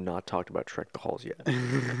surprised you have not talked about Shrek the Halls yet.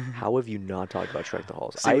 How have you not talked about Shrek the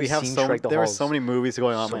Halls? See, we have seen so Shrek the there are Halls. so many movies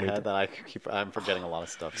going on so in my many head that I'm forgetting a lot of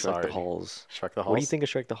stuff. Shrek Sorry. the Halls. Shrek the Halls. What do you think of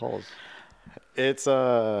Shrek the Halls? It's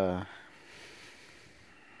You're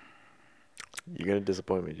gonna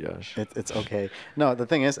disappoint me, Josh. it's okay. No, the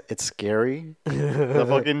thing is, it's scary. The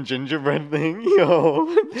fucking gingerbread thing, yo,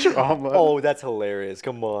 drama. Oh, that's hilarious!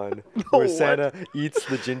 Come on, where Santa eats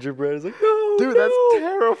the gingerbread. He's like, no, dude, that's no."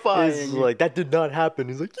 terrifying. He's like, that did not happen.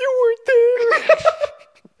 He's like, you weren't there.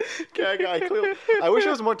 I wish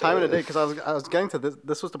there was more time in the day because I was getting to this.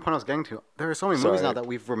 This was the point I was getting to. There are so many movies now Sorry. that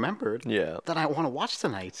we've remembered. Yeah. That I want to watch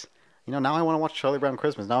tonight. You know, now I want to watch Charlie Brown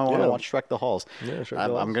Christmas. Now I want to Yeah. watch Shrek the Halls. Yeah, Shrek the I'm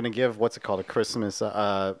Halls. gonna give what's it called a Christmas.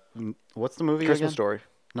 What's the movie? Christmas again? Story.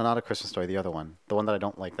 No, not a Christmas Story. The other one, the one that I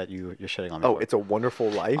don't like that you're shitting on me. Oh, for. It's a Wonderful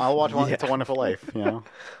Life. I'll watch one. Yeah. It's a Wonderful Life. You know,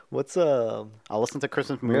 What's I'll listen to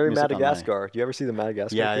Christmas Mary music on my- Madagascar? Do you ever see the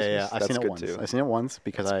Madagascar? Yeah, Christmas? yeah, yeah. I've That's seen it good once. too. I've seen it once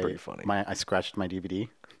because That's pretty funny. I scratched my DVD.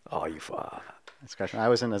 Oh, you fuck. I scratched. I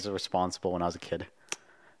wasn't as responsible when I was a kid. I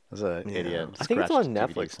was an idiot. I think it's Scratched on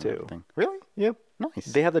DVDs Netflix, and too. everything. Really? Yep. Nice.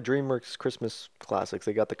 They have the DreamWorks Christmas classics.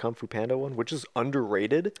 They got the Kung Fu Panda one, which is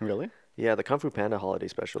underrated. Really? Yeah, the Kung Fu Panda holiday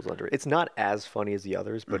special is underrated. It's not as funny as the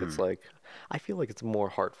others, but it's like, I feel like it's more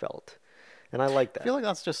heartfelt. And I like that. I feel like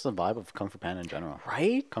that's just the vibe of Kung Fu Panda in general.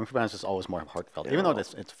 Right? Kung Fu Panda is just always more heartfelt, even though Yeah.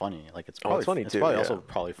 it's funny. Like it's Oh, probably it's funny It's too, probably yeah. also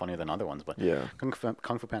probably funnier than other ones, but Yeah. Kung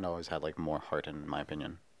Fu Panda always had like more heart in my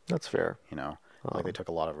opinion. That's fair. You know, like they took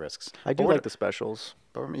a lot of risks. I do But like the specials.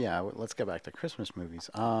 But yeah, let's get back to Christmas movies.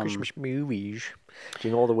 Christmas movies.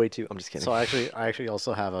 Jingle All the Way to. I'm just kidding. So I actually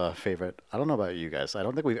also have a favorite. I don't know about you guys. I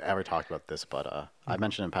don't think we've ever talked about this, but I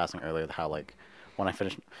mentioned in passing earlier how like when I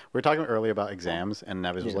finished, we were talking earlier about exams, and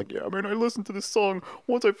Nevis was like, "Yeah, man, I listened to this song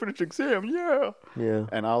once I finished exam, yeah." Yeah.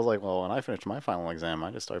 And I was like, "Well, when I finished my final exam,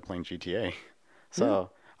 I just started playing GTA." So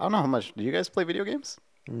I don't know how much. Do you guys play video games?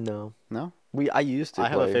 No. No. I used to I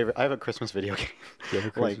have a play- favorite. I have a Christmas video game. You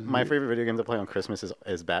have a Like Christmas my favorite video game to play on Christmas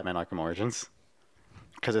is Batman Arkham Origins,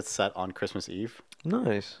 because it's set on Christmas Eve.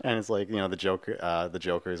 Nice. And it's like, you know, the Joker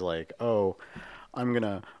is like, "Oh, I'm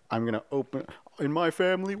gonna open in my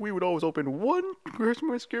family, we would always open one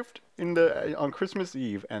Christmas gift on Christmas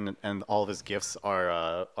Eve, and all of his gifts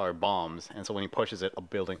are bombs, and so when he pushes it,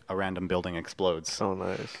 a random building explodes." Oh,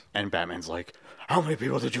 nice. And Batman's like, "How many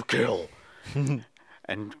people did you kill?"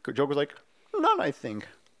 And Joker's like, "None, I think.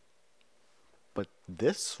 But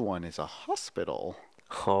this one is a hospital."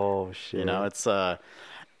 Oh, shit. You know, it's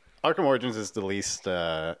Arkham Origins is the least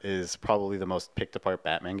is probably the most picked apart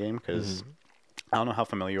Batman game because I don't know how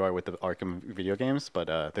familiar you are with the Arkham video games,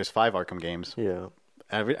 but there's 5 Arkham games. Yeah.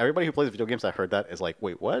 Everybody who plays video games that heard that is like,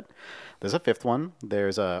 "Wait, what?" There's a 5th one.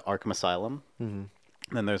 There's Arkham Asylum.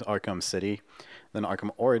 Then there's Arkham City, then Arkham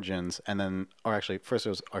Origins, and then, or actually, first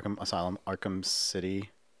there was Arkham Asylum, Arkham City,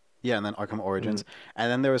 yeah, and then Arkham Origins,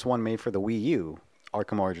 and then there was one made for the Wii U,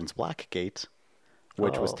 Arkham Origins Blackgate,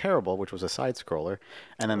 which was Oh. terrible, which was a side scroller,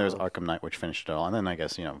 and then there's Arkham Knight, which finished it all, and then I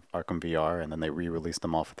guess Arkham VR, and then they re-released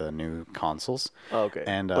them all for the new consoles. Oh, okay.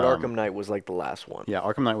 And but Arkham Knight was like the last one. yeah,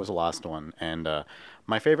 Arkham Knight was the last one, and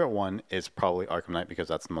my favorite one is probably Arkham Knight because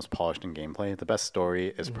that's the most polished in gameplay. The best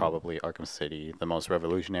story is probably Arkham City. The most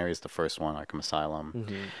revolutionary is the first one, Arkham Asylum.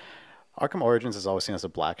 Arkham Origins is always seen as a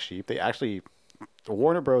black sheep.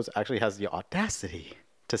 Warner Bros. Actually has the audacity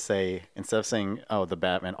to say, instead of saying, "Oh, the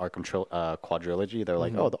Batman Arkham quadrilogy," they're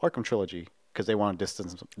like, "Oh, the Arkham trilogy," because they want to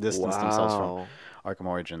distance themselves from Wow. Arkham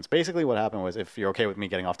Origins. Basically, what happened was, if you're okay with me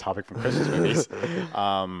getting off topic from Christmas movies,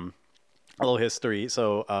 a little history.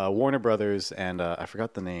 So Warner Brothers and I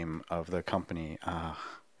forgot the name of the company.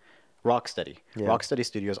 Rocksteady. Yeah. Rocksteady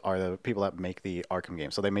Studios are the people that make the Arkham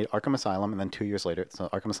games. So they made Arkham Asylum, and then 2 years later, so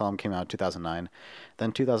Arkham Asylum came out in 2009.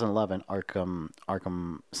 Then 2011,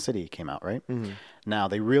 Arkham City came out, right? Now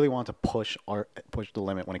they really want to push the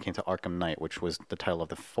limit when it came to Arkham Knight, which was the title of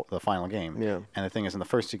the final game. Yeah. And the thing is, in the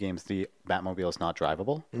first 2 games, the Batmobile is not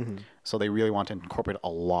drivable. So they really want to incorporate a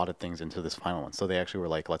lot of things into this final one. So they actually were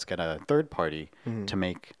like, let's get a third party to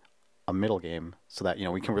make a middle game so that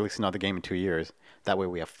we can release another game in 2 years. That way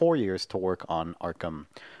we have 4 years to work on Arkham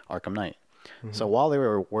Knight. So while they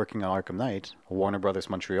were working on Arkham Knight, Warner Brothers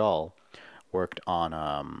Montreal worked on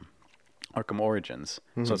Arkham Origins.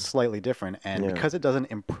 So it's slightly different, and Yeah. because it doesn't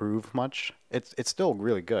improve much, it's still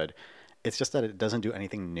really good. It's just that it doesn't do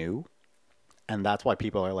anything new, and that's why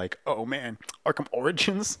people are like, "Oh man, Arkham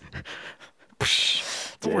Origins."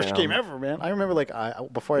 It's the worst game Damn. ever, man. I remember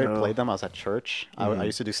before I No. played them, I was at church. I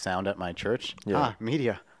used to do sound at my church. Yeah.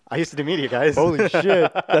 Media. I used to do media, guys. Holy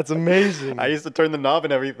shit, that's amazing. I used to turn the knob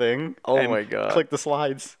and everything. Oh and my God. Click the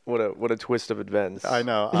slides. What a twist of events. I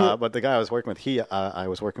know, but the guy I was working with, he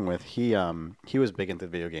was big into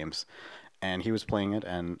video games, and he was playing it,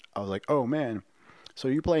 and I was like, oh man, so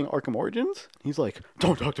are you playing Arkham Origins? He's like,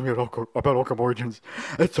 don't talk to me about Arkham Origins.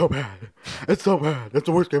 It's so bad. It's so bad. It's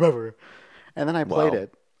the worst game ever. And then I played Wow.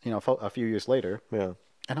 it, a few years later, Yeah.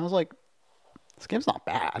 and I was like, this game's not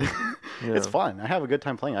bad. It's Yeah. fun. I have a good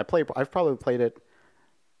time playing. I've probably played it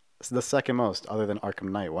the second most, other than Arkham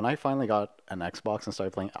Knight. When I finally got an Xbox and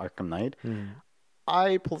started playing Arkham Knight,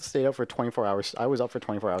 I stayed up for 24 hours. I was up for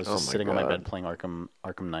 24 hours Oh just my sitting on my God. bed playing Arkham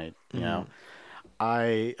Knight. You know,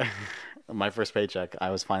 I my first paycheck, I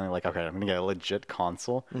was finally like, okay, I'm gonna get a legit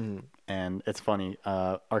console. And it's funny,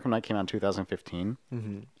 Arkham Knight came out in 2015,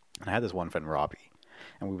 and I had this one friend Robbie,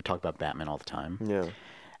 and we would talk about Batman all the time. Yeah.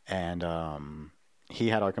 And he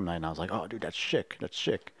had Arkham Knight, and I was like, oh, dude, that's sick. That's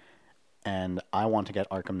sick. And I want to get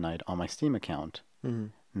Arkham Knight on my Steam account.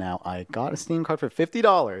 Now, I got a Steam card for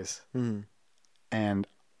 $50, and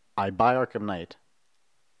I buy Arkham Knight,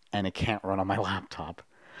 and it can't run on my laptop.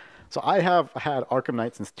 So I have had Arkham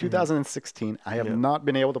Knight since 2016. I have not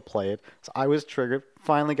been able to play it. So I was triggered.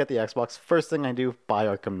 Finally get the Xbox. First thing I do, buy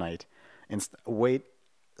Arkham Knight. Wait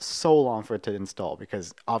so long for it to install,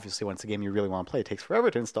 because obviously when it's a game you really want to play, it takes forever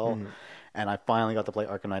to install. And I finally got to play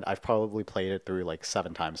Arkham Knight. I've probably played it through like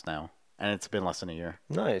 7 times now, and it's been less than a year.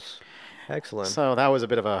 Nice. Excellent. So that was a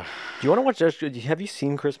bit of a... Do you want to watch that? Have you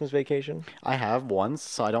seen Christmas Vacation? I have once,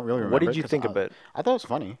 so I don't really remember. What did you 'cause think of it? I thought it was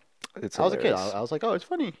funny. It's I was a kid. hilarious. I was like, oh, it's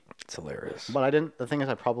funny. It's hilarious. But I didn't. The thing is,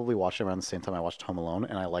 I probably watched it around the same time I watched Home Alone,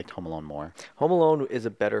 and I liked Home Alone more. Home Alone is a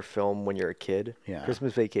better film when you're a kid. Yeah.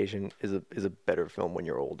 Christmas Vacation is a better film when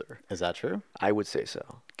you're older. Is that true? I would say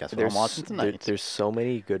so. Guess what I'm watching tonight. There's so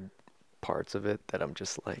many good parts of it that I'm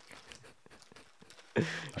just like, want-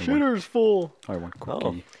 shitter's full. I want Oh,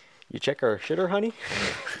 cookie. you check our shitter, honey?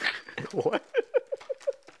 What?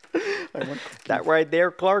 I want That right there,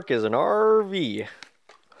 Clark, is an RV.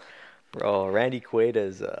 Bro, Randy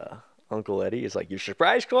Quaid's Uncle Eddie is like, you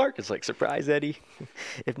surprised, Clark? It's like, surprise, Eddie.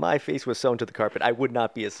 If my face was sewn to the carpet, I would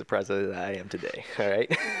not be as surprised as I am today. All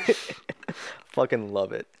right? Fucking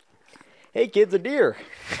love it. Hey, kids, a deer.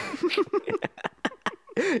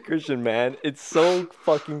 Christian, man, it's so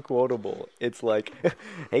fucking quotable. It's like,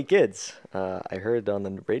 hey, kids, I heard on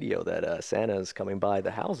the radio that Santa's coming by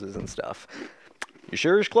the houses and stuff. You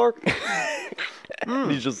sure, Clark?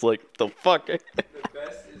 He's just like, the fuck? The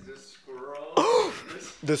best is the squirrel.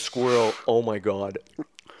 The squirrel. Oh my god.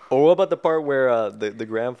 Or what about the part where the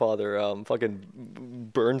grandfather fucking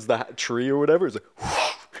burns the tree or whatever? It's like,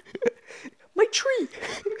 my tree.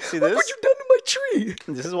 See Look this? what you done to my tree.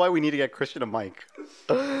 This is why we need to get Christian a mic.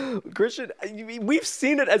 Christian, we've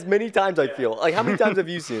seen it as many times. I feel like, how many times have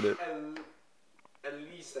you seen it? At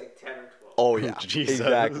least like 10 or 12. Oh yeah, Jesus.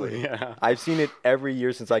 exactly. Yeah. I've seen it every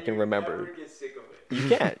year since I can remember. Never get sick of it. You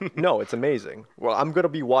can't. No, it's amazing. Well, I'm gonna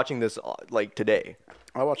be watching this like today.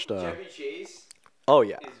 I watched. Chevy Chase Oh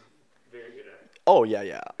yeah. is very good at it. Oh yeah,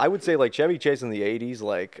 yeah. I would say like Chevy Chase in the '80s.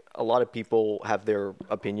 Like a lot of people have their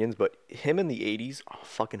opinions, but him in the '80s, oh,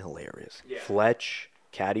 fucking hilarious. Yeah. Fletch,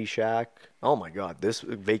 Caddyshack. Oh my God, this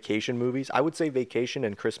vacation movies. I would say Vacation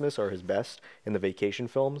and Christmas are his best in the vacation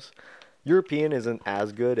films. European isn't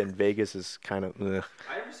as good, and Vegas is kind of. I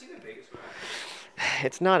never seen the Vegas one.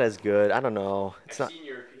 It's not as good. I don't know. It's I've not. seen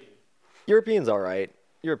European. European's all right.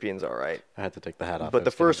 European's all right. I had to take the hat off. But I the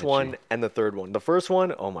was getting first itchy. one and the third one. The first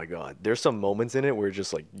one, oh my God. There's some moments in it where you're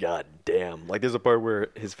just like, God damn. Like there's a part where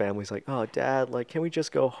his family's like, oh, Dad, like, can we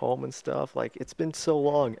just go home and stuff? Like, it's been so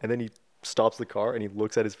long. And then he stops the car and he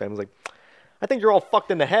looks at his family like, I think you're all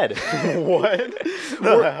fucked in the head. What?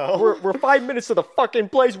 We're 5 minutes to the fucking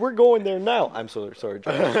place. We're going there now. I'm so sorry,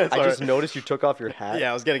 Josh. I all just right. noticed you took off your hat.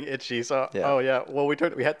 Yeah, I was getting itchy. So, Yeah. oh yeah. Well, we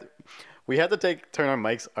had to turn our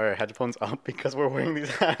mics, our headphones up because we're wearing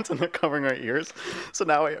these hats and they're covering our ears. So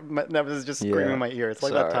now Nevis is just screaming Yeah. in my ear. It's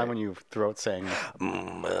like It's that time alright. when you throat saying,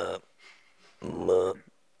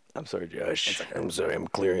 I'm sorry, Josh. I'm sorry. I'm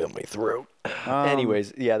clearing up my throat.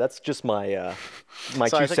 Anyways, yeah, that's just my my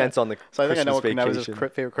So I two think cents on the So I think I know Christmas what Nevis's vacation.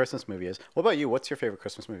 favorite Christmas movie is. What about you? What's your favorite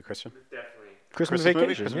Christmas movie, Christian? Definitely. Christmas Christmas movie?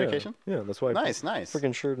 vacation. Christmas yeah. Vacation? Yeah, that's why. I Nice, put nice.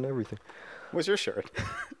 Freaking shirt and everything. Where's your shirt?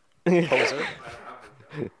 Poser.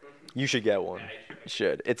 You should get one.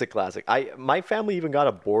 Should. It's a classic. My family even got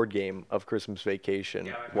a board game of Christmas Vacation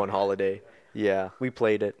Yeah, one holiday. Yeah, we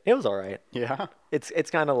played it. It was all right. Yeah.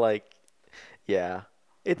 It's kind of like, yeah,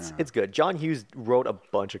 it's good. John Hughes wrote a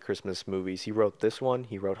bunch of Christmas movies. He wrote this one.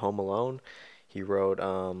 He wrote Home Alone. He wrote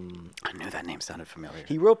I knew that name sounded familiar.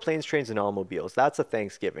 he wrote Planes, Trains, and Automobiles. That's a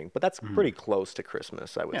Thanksgiving, but that's pretty close to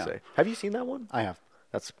Christmas, I would Yeah. say. Have you seen that one? I have.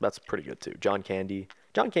 That's pretty good too. John Candy.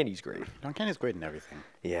 John Candy's great. John Candy's great in everything.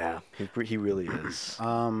 Yeah, he really is.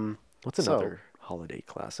 What's so- another holiday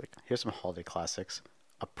classic? Here's some holiday classics.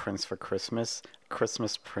 A Prince for Christmas,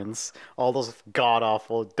 Christmas Prince, all those god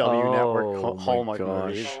awful W Network Oh my Hallmark gosh.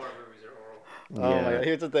 movies. Hallmark movies are horrible. Oh my god!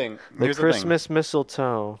 Here's the thing. The Here's Christmas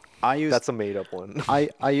mistletoe. The thing. I used That's a made up one.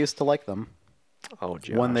 I used to like them Oh,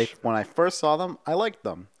 Josh. when I first saw them. I liked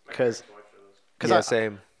them because yeah,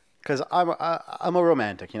 same. I'm a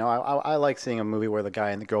romantic. You know, I like seeing a movie where the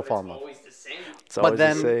guy and the girl fall in love. Always the same. It's But always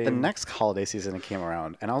then the, the same. next holiday season it came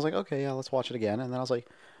around, and I was like, okay, yeah, let's watch it again. And then I was like,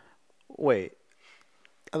 wait.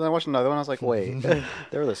 And then I watched another one. I was like, wait.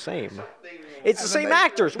 They're the same. They- It's the And same then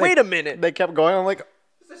actors. Wait a minute. They kept going. I'm like,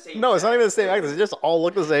 It's the same. no, it's not even the same actors. They just all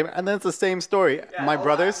look the same, and then it's the same story. Yeah, my all the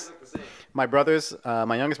brothers, actors look the same.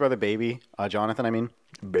 my youngest brother, baby, Jonathan. I mean,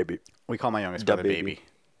 Baby. we call my youngest Da brother baby. baby.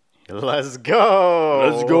 Let's go.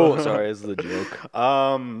 Let's go. Sorry, this is the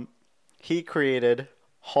joke. He created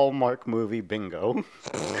Hallmark movie bingo.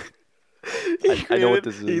 I know what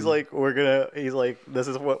this is. He's like, this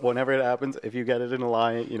is what, whenever it happens, if you get it in a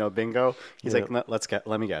line, bingo. He's Yeah. like,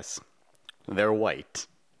 let me guess. They're white.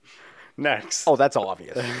 Next. Oh, that's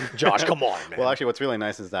obvious. Josh, come on, man. Well, actually, what's really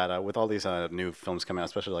nice is that with all these new films coming out,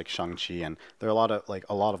 especially like Shang-Chi, and there are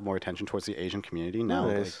a lot of more attention towards the Asian community now.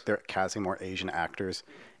 Nice. Like, they're casting more Asian actors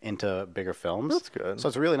into bigger films. That's good. So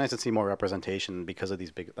it's really nice to see more representation because of these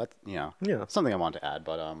big. That's Yeah. something I wanted to add,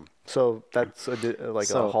 but So that's a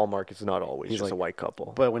So- Hallmark. It's not always just like- a white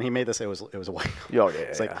couple. But when he made this, it was a white. Oh, yeah,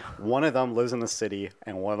 It's yeah. like one of them lives in the city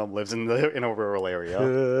and one of them lives in a rural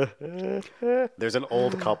area. There's an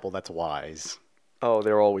old couple that's wise. Oh,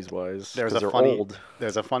 they're always wise. There's 'cause a they're funny. old.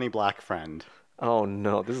 There's a funny black friend. Oh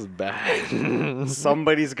no, this is bad.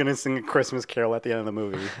 Somebody's gonna sing a Christmas Carol at the end of the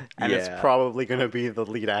movie, and it's Yeah. probably gonna be the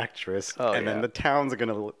lead actress. Oh, and then yeah. the town's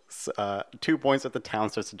gonna 2 points that the town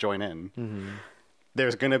starts to join in. Mm-hmm.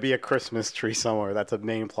 There's gonna be a Christmas tree somewhere. That's a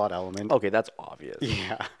main plot element. Okay, that's obvious.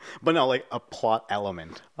 Yeah, but no, like a plot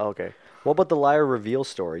element. Okay. What about the liar reveal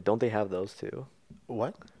story? Don't they have those too?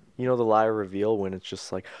 What? You know the liar reveal when it's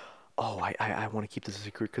just like, oh, I want to keep this a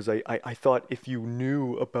secret because I thought if you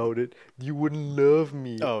knew about it, you wouldn't love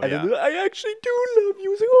me. Oh, and yeah. then I actually do love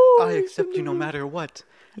you. It's like, oh, I accept you no matter what.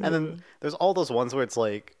 And then there's all those ones where it's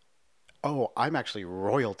like, oh, I'm actually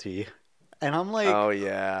royalty. And I'm like, Oh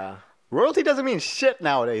yeah. royalty doesn't mean shit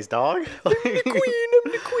nowadays, dog. I'm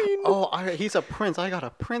the queen. Oh, he's a prince. I got a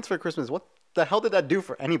prince for Christmas. What the hell did that do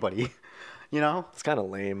for anybody? You know? It's kind of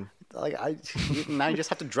lame. Like, now you just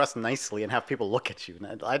have to dress nicely and have people look at you.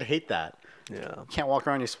 And I'd hate that. Yeah. You can't walk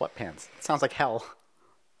around in your sweatpants. It sounds like hell.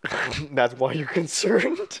 That's why you're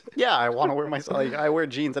concerned. Yeah, I want to wear my, like, I wear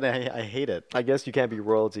jeans and I hate it. I guess you can't be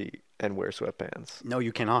royalty and wear sweatpants. No,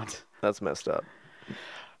 you cannot. That's messed up.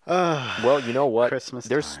 Well, you know what? Christmas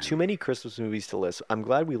There's time. too many Christmas movies to list. I'm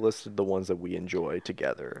glad we listed the ones that we enjoy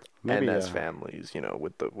together Maybe, and as uh, families.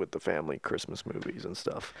 With the family Christmas movies and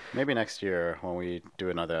stuff. Maybe next year when we do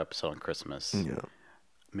another episode on Christmas, Yeah.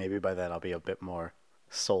 maybe by then I'll be a bit more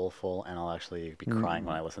soulful and I'll actually be crying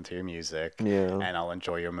when I listen to your music. Yeah. And I'll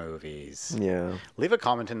enjoy your movies. Yeah. Leave a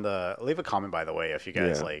comment by the way if you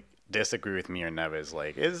guys Yeah. like disagree with me or Nevis.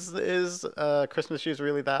 Like, is Christmas shoes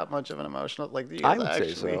really that much of an emotional? Like, do you I guys would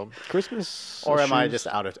actually, say so. Christmas. or am I shoes-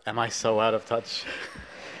 just am I so out of touch?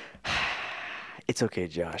 It's okay,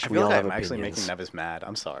 Josh. I We feel all like have I'm actually opinions. making Nevis mad.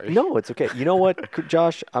 I'm sorry. No, it's okay. You know what,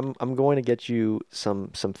 Josh? I'm going to get you some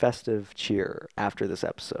festive cheer after this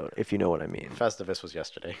episode, if you know what I mean. Festivus was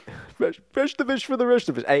yesterday. Fresh the fish for the rest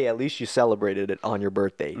of us. Hey, at least you celebrated it on your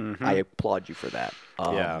birthday. I applaud you for that.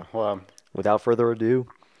 Yeah. Well. Without further ado,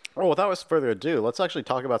 Oh, without further ado, let's actually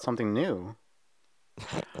talk about something new.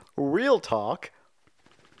 Real talk.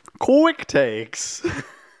 Quick takes.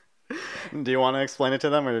 Do you want to explain it to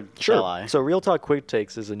them, or shall I? So, Real Talk Quick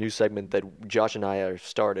Takes is a new segment that Josh and I have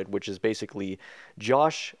started, which is basically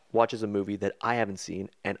Josh watches a movie that I haven't seen,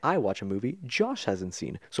 and I watch a movie Josh hasn't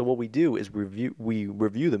seen. So, what we do is we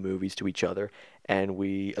review the movies to each other, and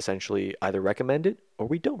we essentially either recommend it or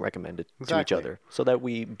we don't recommend it to each Exactly. other, so that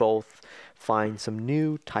we both find some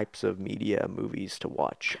new types of media movies to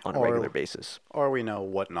watch on a Or- regular basis. Or we know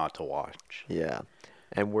what not to watch. Yeah.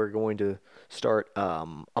 And we're going to start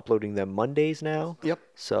uploading them Mondays now. Yep.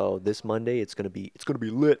 So this Monday it's gonna be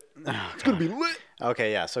lit. It's gonna be lit.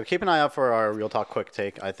 Okay, yeah. So keep an eye out for our Real Talk Quick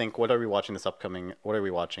Take. I think, what are we watching this upcoming? What are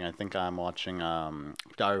we watching? I think I'm watching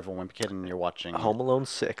Diary of a Wimpy Kid, and you're watching Home Alone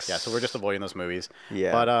 6. Yeah, so we're just avoiding those movies.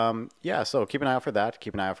 Yeah. But yeah, so keep an eye out for that.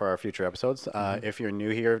 Keep an eye out for our future episodes. Mm-hmm. If you're new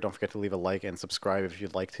here, don't forget to leave a like and subscribe if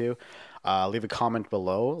you'd like to. Leave a comment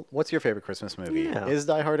below. What's your favorite Christmas movie? Yeah. Is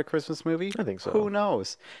Die Hard a Christmas movie? I think so. Who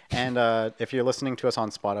knows? And if you're listening to us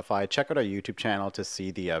on Spotify, check out our YouTube channel to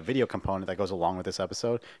see the video component that goes along with this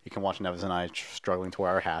episode. You can watch Nevis and I struggling to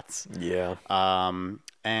wear our hats. Yeah.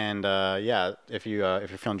 And yeah, if you're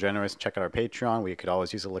feeling generous, check out our Patreon. We could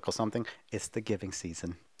always use a little something. It's the giving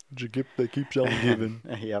season. They keep on giving.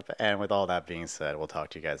 Yep. And with all that being said, we'll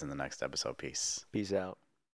talk to you guys in the next episode. Peace. Peace out.